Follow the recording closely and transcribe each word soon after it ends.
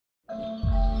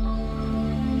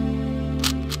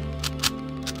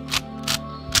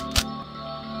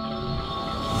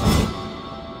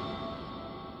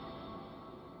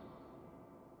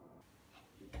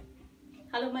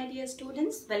Hello my dear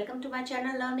students, welcome to my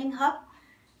channel Learning Hub.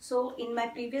 So in my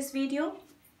previous video,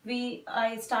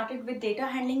 I started with data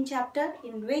handling chapter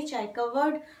in which I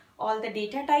covered all the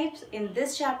data types. In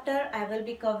this chapter, I will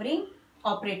be covering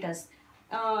operators.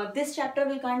 This chapter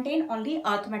will contain only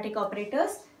arithmetic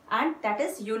operators, and that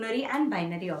is unary and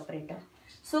binary operator.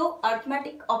 So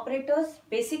arithmetic operators,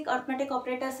 basic arithmetic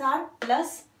operators are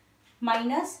plus,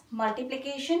 minus,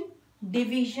 multiplication,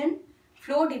 division,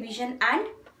 flow division and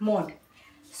mod.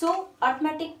 So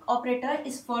arithmetic operator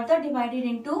is further divided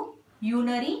into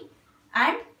unary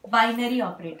and binary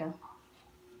operator.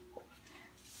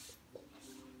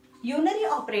 Unary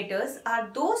operators are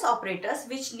those operators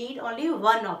which need only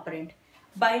one operand.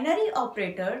 Binary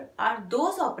operator are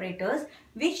those operators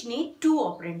which need two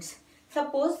operands.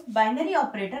 Suppose binary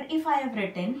operator, if I have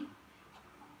written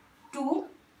 2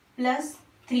 plus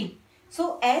 3.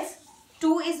 So as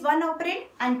 2 is one operand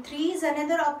and 3 is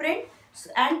another operand,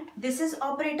 and this is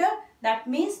operator, that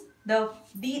means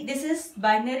this is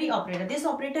binary operator. This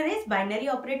operator is binary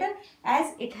operator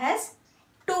as it has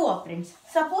two operands.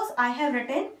 Suppose I have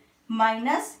written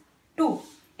minus 2.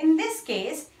 In this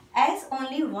case, as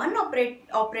only one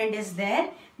operand is there,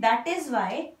 that is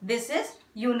why this is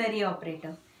unary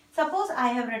operator. Suppose I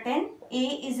have written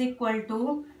a is equal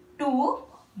to 2,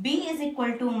 b is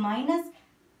equal to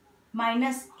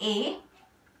minus a,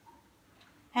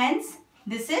 hence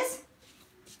this is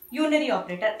unary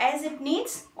operator as it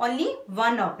needs only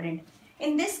one operand.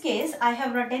 In this case, I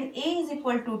have written a is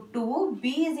equal to 2,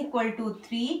 b is equal to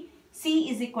 3, c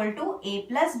is equal to a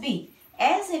plus b.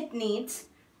 As it needs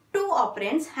two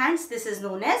operands, hence this is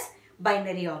known as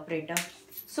binary operator.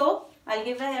 So, I'll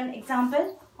give an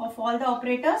example of all the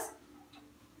operators.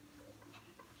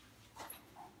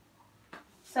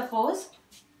 Suppose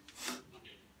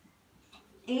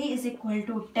a is equal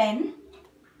to 10,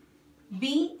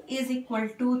 b is equal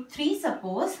to 3.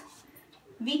 Suppose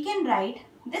we can write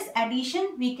this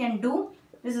addition, we can do.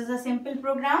 This is a simple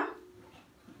program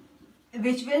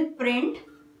which will print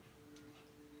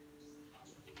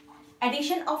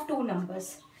addition of two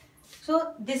numbers.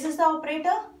 So this is the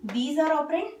operator, these are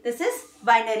operand, this is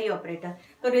binary operator.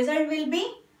 The result will be,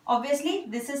 obviously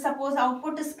this is suppose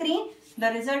output screen,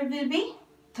 the result will be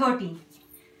 13.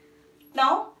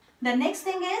 Now the next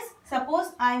thing is,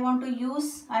 suppose I want to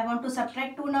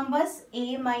subtract two numbers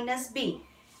a minus b.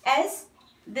 As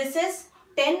this is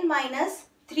 10 minus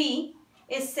 3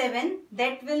 is 7,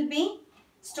 that will be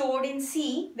stored in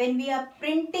C when we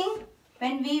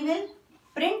will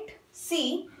print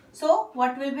C. So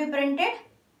what will be printed?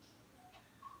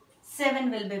 7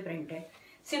 will be printed.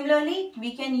 Similarly,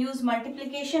 we can use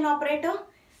multiplication operator.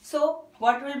 So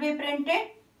what will be printed?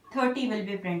 30 will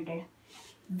be printed.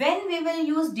 When we will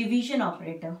use division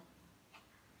operator.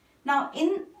 Now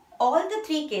in all the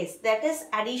three cases, that is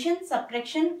addition,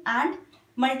 subtraction and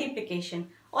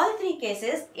multiplication, all three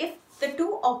cases, if the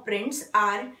two operands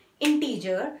are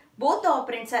integer, both the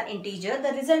operands are integer,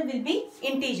 the result will be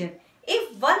integer.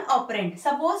 If one operand,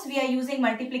 suppose we are using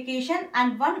multiplication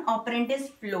and one operand is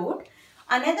float,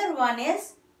 another one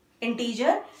is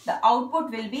integer, the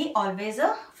output will be always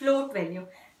a float value.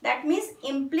 That means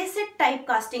implicit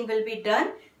typecasting will be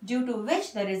done, due to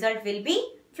which the result will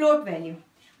be float value.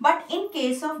 But in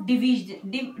case of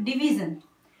division,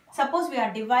 suppose we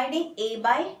are dividing a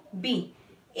by b.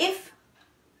 If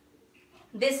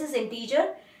this is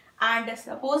integer and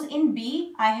suppose in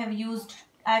b I have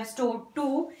stored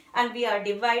 2 and we are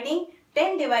dividing,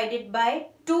 10 divided by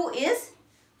 2 is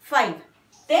 5.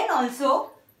 Then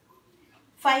also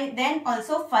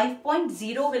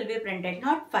 5.0 will be printed,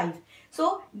 not 5.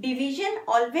 So division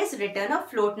always return a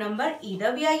float number.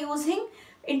 Either we are using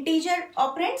integer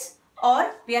operands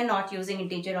or we are not using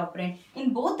integer operand.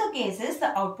 In both the cases,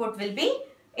 the output will be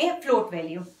a float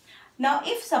value. Now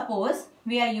if suppose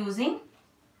we are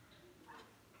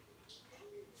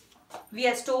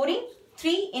storing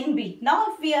 3 in b. Now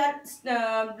if we are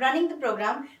running the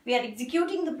program, we are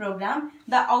executing the program,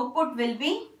 the output will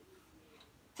be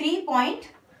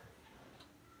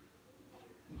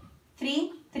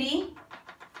 3.33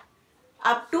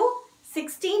 up to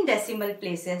 16 decimal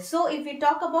places. So if we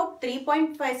talk about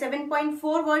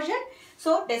 7.4 version,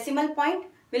 so decimal point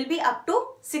will be up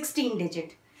to 16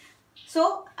 digit.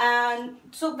 So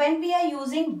when we are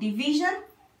using division,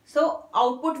 so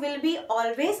output will be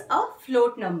always a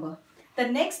float number. The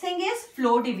next thing is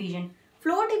flow division.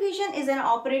 Flow division is an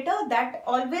operator that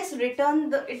always it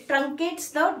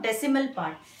truncates the decimal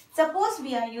part. Suppose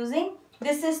we are using,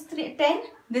 this is 10,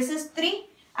 this is 3,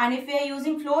 and if we are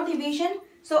using flow division,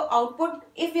 so output,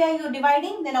 if we are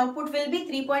dividing, then output will be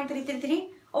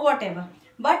 3.333 or whatever.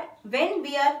 But when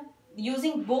we are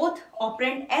using both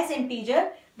operand as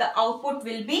integer, the output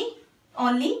will be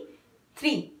only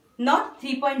 3, not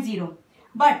 3.0.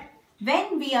 But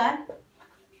when we are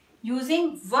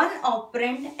using one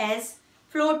operand as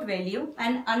float value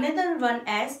and another one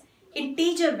as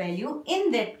integer value,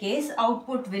 in that case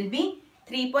output will be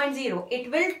 3.0.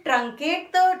 It will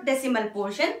truncate the decimal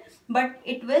portion, but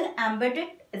it will embed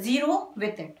it 0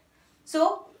 with it.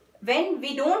 So when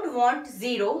we don't want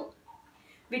 0,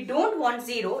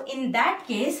 in that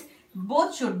case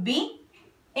both should be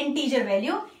integer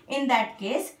value. In that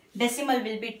case decimal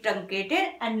will be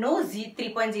truncated and no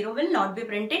 3.0 will not be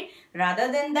printed.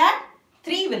 Rather than that,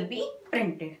 3 will be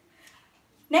printed.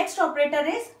 Next operator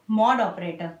is mod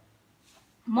operator.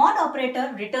 Mod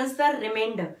operator returns the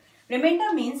remainder.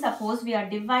 Remainder means, suppose we are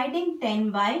dividing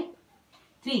 10 by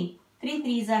 3. 3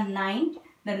 3s are 9.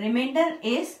 The remainder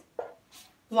is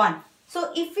 1.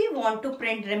 So if we want to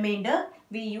print remainder,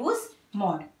 we use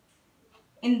mod.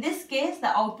 In this case,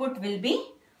 the output will be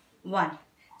 1.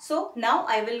 So now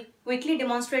I will quickly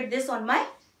demonstrate this on my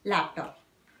laptop.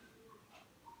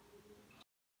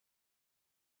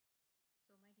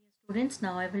 So my dear students,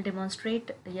 now I will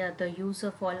demonstrate the use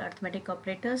of all arithmetic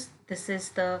operators. This is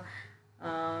the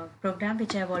program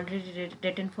which I have already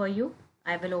written for you.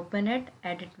 I will open it,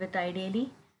 edit with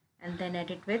ideally, and then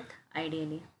edit with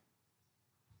ideally.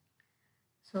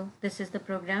 So this is the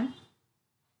program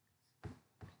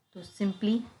to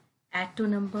simply add two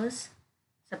numbers,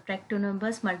 subtract two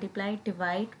numbers, multiply,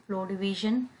 divide, flow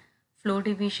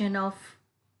division of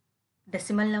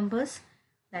decimal numbers,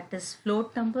 that is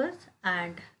float numbers,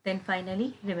 and then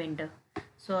finally remainder.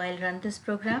 So I'll run this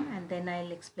program and then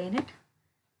I'll explain it.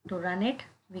 To run it,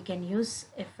 we can use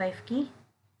F5 key,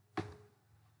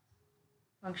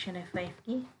 function F5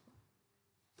 key.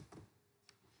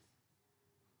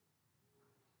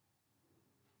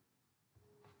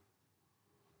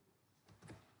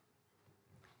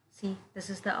 See, this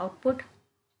is the output.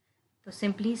 So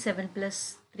simply 7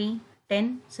 plus 3,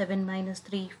 10, 7 minus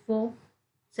 3, 4,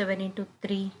 7 into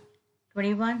 3,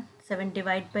 21, 7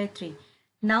 divided by 3.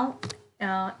 Now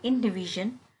in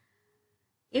division,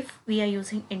 if we are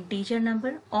using integer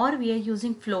number or we are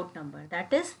using float number,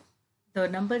 that is the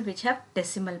number which have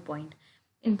decimal point.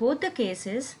 In both the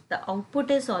cases, the output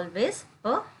is always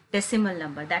a decimal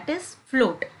number, that is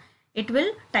float. It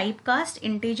will typecast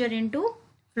integer into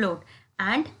float,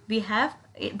 and we have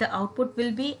the output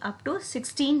will be up to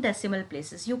 16 decimal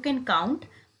places. You can count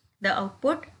the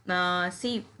output.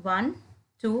 See, 1,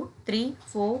 2, 3,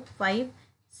 4, 5,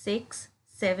 6,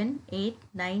 7, 8,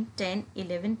 9, 10,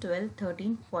 11, 12,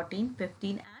 13, 14,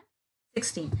 15 and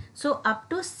 16. So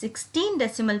up to 16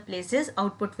 decimal places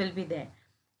output will be there.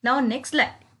 Now next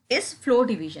line is flow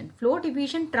division. Flow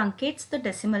division truncates the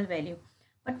decimal value.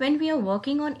 But when we are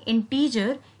working on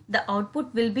integer, the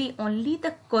output will be only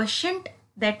the quotient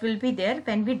that will be there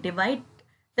when we divide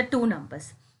the two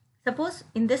numbers. Suppose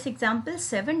in this example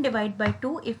 7 divided by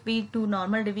 2, if we do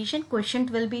normal division, quotient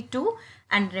will be 2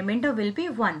 and remainder will be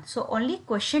 1. So only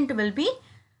quotient will be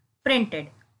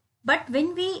printed. But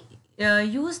when we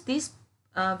use this,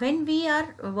 when we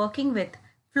are working with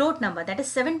float number, that is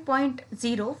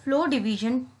 7.0, flow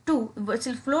division 2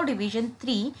 versus flow division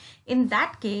 3, in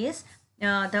that case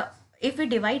if we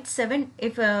divide 7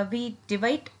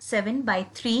 by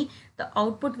 3, the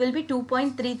output will be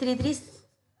 2.333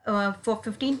 for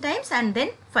 15 times and then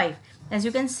 5, as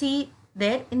you can see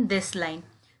there in this line.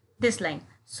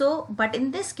 So but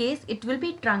in this case it will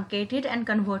be truncated and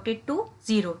converted to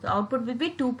 0. The output will be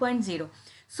 2.0.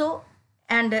 So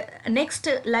and next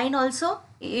line also,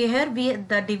 here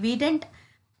the dividend,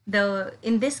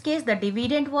 in this case the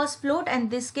dividend was float and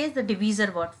this case the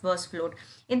divisor was float.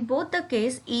 In both the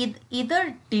case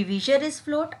either divisor is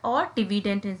float or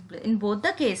dividend is float. In both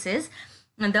the cases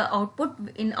the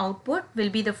output will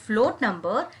be the float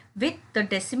number with the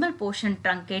decimal portion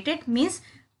truncated, means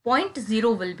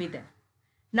 0.0 will be there.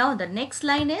 Now the next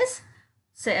line is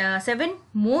 7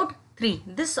 mod 3.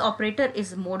 This operator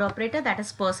is mod operator, that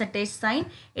is percentage sign.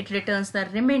 It returns the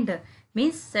remainder,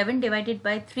 means 7 divided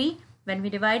by 3. When we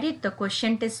divide it, the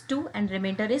quotient is 2 and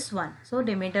remainder is 1. So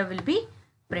remainder will be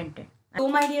printed. So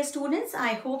my dear students,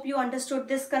 I hope you understood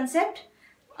this concept.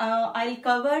 I'll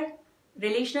cover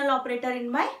relational operator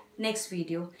in my next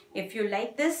video. If you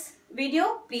like this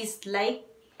video, please like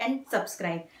and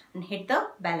subscribe and hit the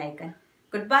bell icon.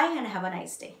 Goodbye and have a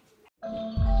nice day.